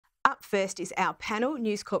Up first is our panel,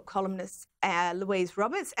 News Corp columnist Louise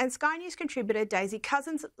Roberts and Sky News contributor Daisy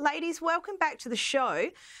Cousens. Ladies, welcome back to the show.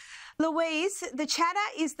 Louise, the chatter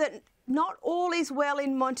is that not all is well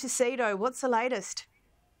in Montecito. What's the latest?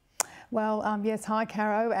 Well, yes, hi,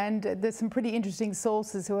 Caro, and there's some pretty interesting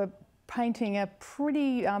sources who are painting a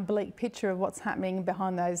pretty bleak picture of what's happening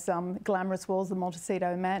behind those glamorous walls of the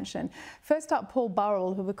Montecito mansion. First up, Paul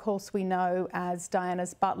Burrell, who of course we know as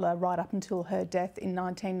Diana's butler right up until her death in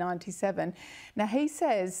 1997. Now he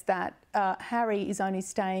says that Harry is only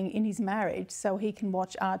staying in his marriage so he can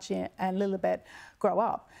watch Archie and Lilibet grow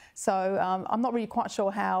up. So I'm not really quite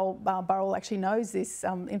sure how Burrell actually knows this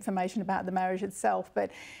information about the marriage itself,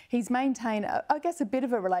 but he's maintained, I guess, a bit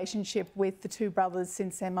of a relationship with the two brothers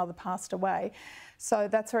since their mother passed away. So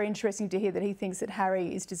that's very interesting to hear that he thinks that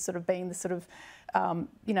Harry is just sort of being the sort of,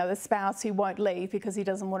 you know, the spouse who won't leave because he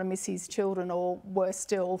doesn't want to miss his children, or worse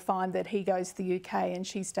still, find that he goes to the UK and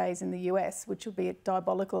she stays in the US, which would be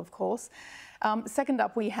diabolical, of course. Second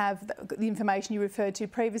up, we have the information you referred to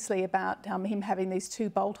previously about him having these two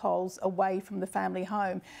bolt holes away from the family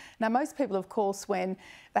home. Now, most people, of course, when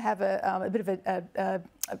they have a bit of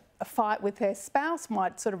a fight with their spouse,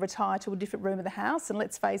 might sort of retire to a different room of the house. And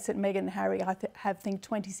let's face it, Meghan and Harry have, I think,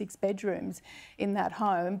 26 bedrooms in that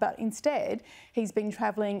home. But instead, he's been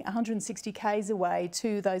travelling 160 k's away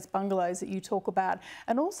to those bungalows that you talk about.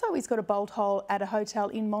 And also, he's got a bolt hole at a hotel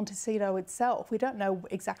in Montecito itself. We don't know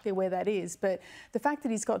exactly where that is, but the fact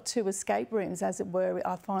that he's got two escape rooms, as it were,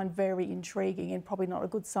 I find very intriguing and probably not a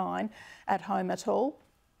good sign at home at all.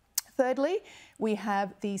 Thirdly, we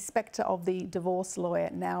have the spectre of the divorce lawyer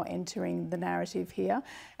now entering the narrative here.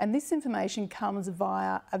 And this information comes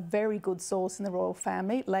via a very good source in the royal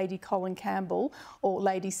family, Lady Colin Campbell, or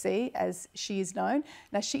Lady C, as she is known.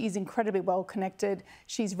 Now, she is incredibly well connected.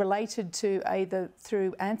 She's related to either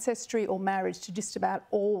through ancestry or marriage to just about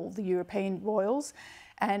all the European royals.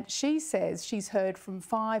 And she says she's heard from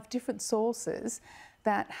 5 different sources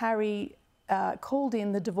that Harry called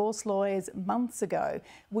in the divorce lawyers months ago,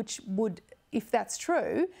 which would, if that's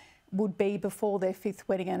true, would be before their 5th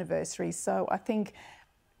wedding anniversary. So I think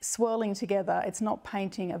swirling together, it's not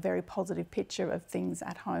painting a very positive picture of things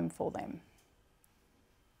at home for them.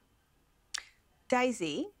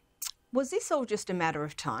 Daisy, was this all just a matter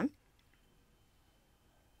of time?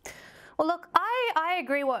 Well, look, I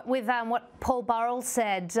agree with what Paul Burrell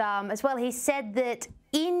said as well. He said that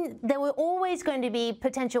there were always going to be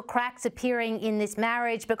potential cracks appearing in this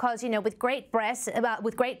marriage because, you know, with great press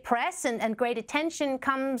and great attention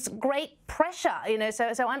comes great pressure, you know,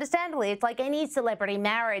 so understandably, it's like any celebrity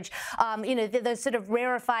marriage, you know, those sort of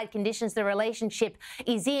rarefied conditions the relationship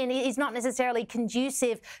is in is not necessarily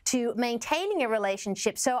conducive to maintaining a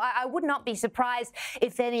relationship. So I would not be surprised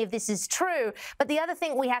if any of this is true. But the other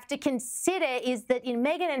thing we have to consider is that, you know,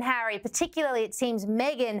 Meghan and Harry, particularly it seems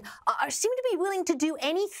Meghan, seem to be willing to do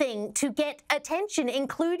anything to get attention,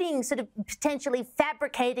 including sort of potentially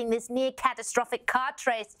fabricating this near catastrophic car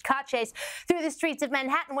chase through the streets of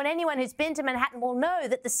Manhattan, when anyone who's been to Manhattan will know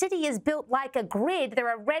that the city is built like a grid. There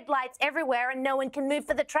are red lights everywhere and no one can move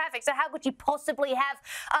for the traffic. So how could you possibly have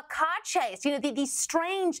a car chase? You know, these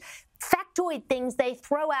strange factoid things they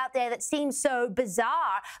throw out there that seem so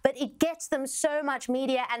bizarre, but it gets them so much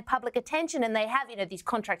media and public attention. And they have, you know, these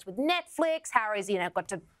contracts with Netflix. Harry's, you know, got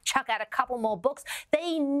to chuck out a couple more books.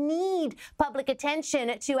 They need public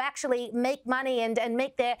attention to actually make money and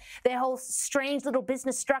make their whole strange little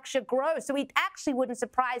business structure grow. So it actually wouldn't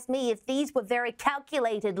surprise me if these were very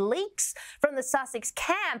calculated leaks from the Sussex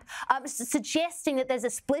camp, suggesting that there's a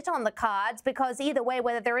split on the cards, because either way,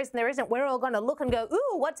 whether there is and there isn't, we're all going to look and go,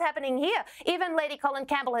 ooh, what's happening here? Even Lady Colin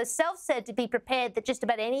Campbell herself said to be prepared that just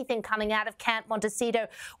about anything coming out of Camp Montecito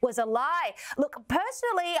was a lie. Look,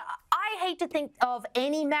 personally, I hate to think of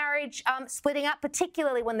any marriage splitting up,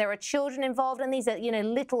 particularly when there are children involved, and these are, you know,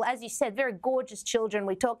 little, as you said, very gorgeous children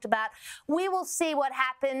we talked about. We will see what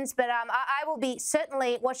happens, but I will be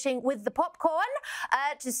certainly watching with the popcorn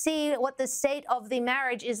to see what the state of the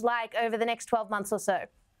marriage is like over the next 12 months or so.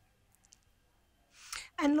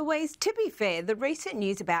 And Louise, to be fair, the recent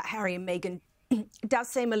news about Harry and Meghan does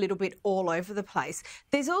seem a little bit all over the place.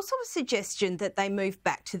 There's also a suggestion that they move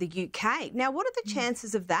back to the UK. Now, what are the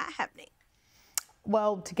chances of that happening?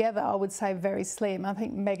 Well, together, I would say very slim. I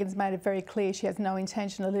think Meghan's made it very clear she has no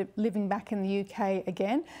intention of living back in the UK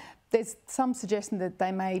again. There's some suggestion that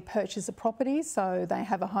they may purchase a property so they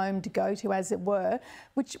have a home to go to, as it were,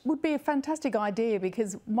 which would be a fantastic idea,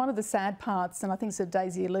 because one of the sad parts, and I think Sir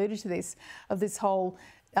Daisy alluded to this, of this whole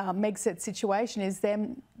Meg's situation is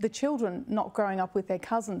the children not growing up with their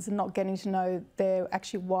cousins and not getting to know their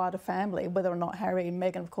actually wider family, whether or not Harry and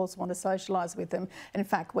Meghan, of course, want to socialise with them, and in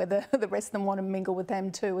fact, whether the rest of them want to mingle with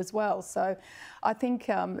them too as well. So I think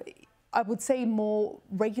I would see more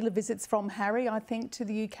regular visits from Harry, I think, to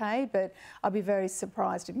the UK, but I'd be very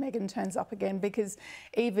surprised if Meghan turns up again, because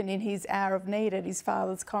even in his hour of need at his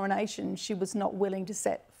father's coronation, she was not willing to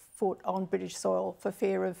set foot on British soil for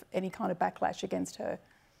fear of any kind of backlash against her.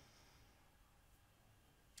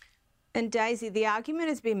 And Daisy, the argument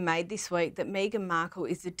has been made this week that Meghan Markle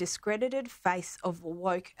is the discredited face of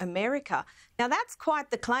woke America. Now, that's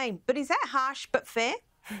quite the claim, but is that harsh but fair?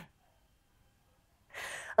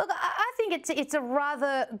 Look, I think it's a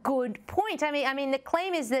rather good point. I mean, the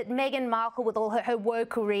claim is that Meghan Markle, with all her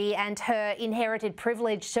wokery and her inherited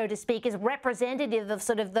privilege, so to speak, is representative of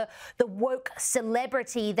sort of the woke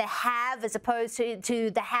celebrity, the have as opposed to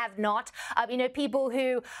the have-not. People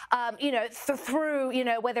who,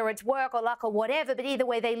 through, whether it's work or luck or whatever, but either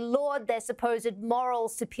way, they laud their supposed moral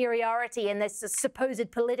superiority and their supposed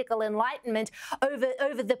political enlightenment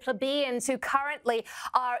over the plebeians who currently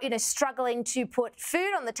are, struggling to put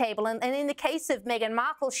food on the table. And in the case of Meghan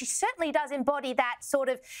Markle, she certainly does embody that sort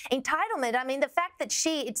of entitlement. I mean, the fact that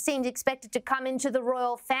she, it seems, expected to come into the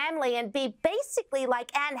royal family and be basically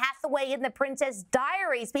like Anne Hathaway in The Princess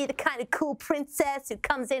Diaries, be the kind of cool princess who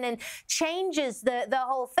comes in and changes the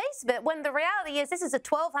whole face of it, when the reality is this is a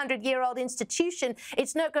 1,200-year-old institution.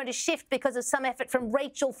 It's not going to shift because of some effort from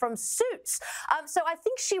Rachel from Suits. So I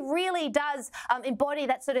think she really does embody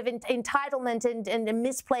that sort of entitlement and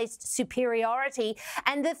misplaced superiority.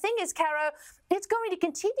 And the thing is, Caro, it's going to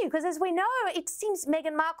continue because, as we know, it seems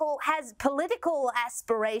Meghan Markle has political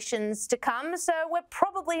aspirations to come, so we're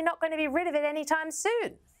probably not going to be rid of it anytime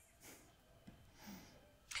soon.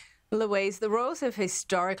 Louise, the royals have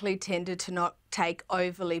historically tended to not take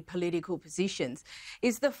overly political positions.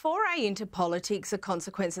 Is the foray into politics a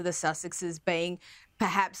consequence of the Sussexes being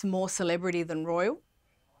perhaps more celebrity than royal?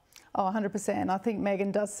 Oh, 100%. I think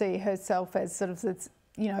Meghan does see herself as sort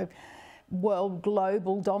of, world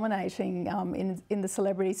global dominating in the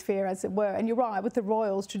celebrity sphere, as it were. And you're right, with the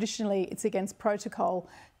royals, traditionally it's against protocol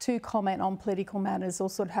to comment on political matters or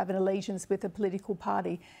sort of have an allegiance with a political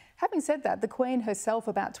party. Having said that, the Queen herself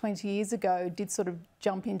about 20 years ago did sort of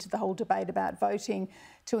jump into the whole debate about voting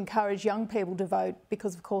to encourage young people to vote,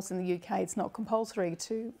 because of course in the UK it's not compulsory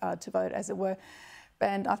to vote, as it were.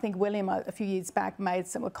 And I think William a few years back made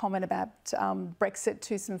a comment about Brexit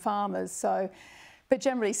to some farmers. But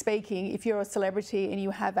generally speaking, if you're a celebrity and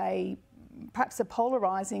you have perhaps a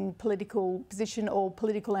polarising political position or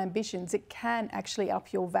political ambitions, it can actually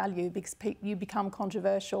up your value because you become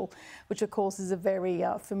controversial, which of course is a very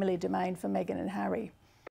familiar domain for Meghan and Harry.